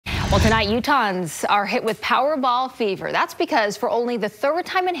Well, tonight, Utahns are hit with Powerball fever. That's because for only the third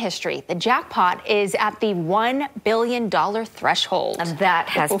time in history, the jackpot is at the $1 billion threshold. And that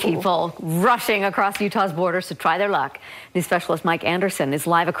has people rushing across Utah's borders to try their luck. News specialist Mike Anderson is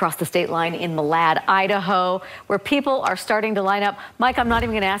live across the state line in Malad, Idaho, where people are starting to line up. Mike, I'm not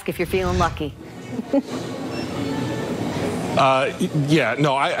even going to ask if you're feeling lucky. Yeah,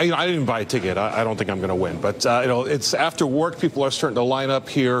 no, I didn't buy a ticket. I don't think I'm going to win. But, it's after work. People are starting to line up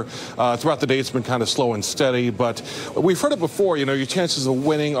here. Throughout the day, it's been kind of slow and steady. But we've heard it before, your chances of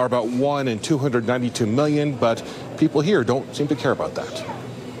winning are about 1 in 292 million. But people here don't seem to care about that.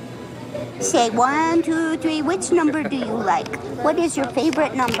 Say 1, 2, 3. Which number do you like? What is your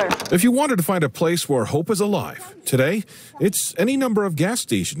favorite number? If you wanted to find a place where hope is alive, today, it's any number of gas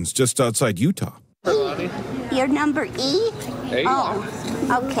stations just outside Utah. Your number E? 8.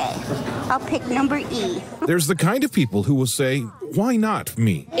 Oh, okay. I'll pick number E. There's the kind of people who will say, why not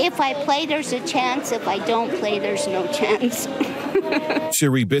me? If I play, there's a chance. If I don't play, there's no chance.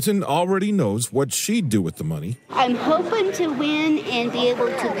 Cherie Bitton already knows what she'd do with the money. I'm hoping to win and be able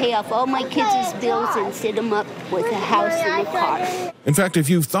to pay off all my kids' bills and set them up with a house and a car. In fact, if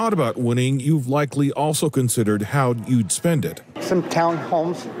you've thought about winning, you've likely also considered how you'd spend it. Some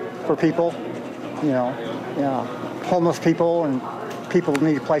townhomes for people. Homeless people and people who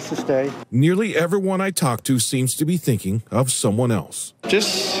need a place to stay. Nearly everyone I talk to seems to be thinking of someone else.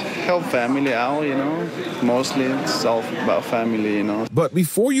 Just help family out, Mostly it's all about family, But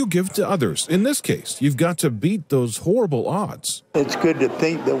before you give to others, in this case, you've got to beat those horrible odds. It's good to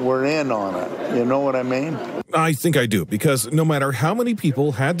think that we're in on it. You know what I mean? I think I do, because no matter how many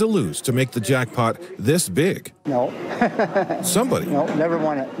people had to lose to make the jackpot this big. No. Somebody. No, never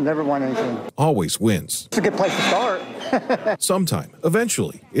won it. Never won anything. Always wins. It's a good place to start. Sometime,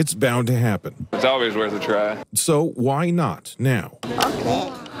 eventually, it's bound to happen. It's always worth a try. So why not now?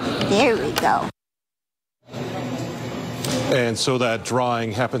 Okay, there we go. And so that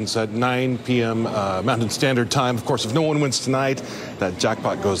drawing happens at 9 p.m. Mountain Standard Time. Of course, if no one wins tonight, that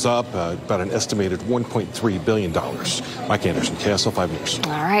jackpot goes up about an estimated $1.3 billion. Mike Anderson, KSL 5 News.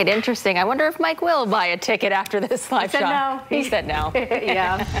 All right, interesting. I wonder if Mike will buy a ticket after this live shot. No. He said no.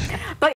 Yeah. But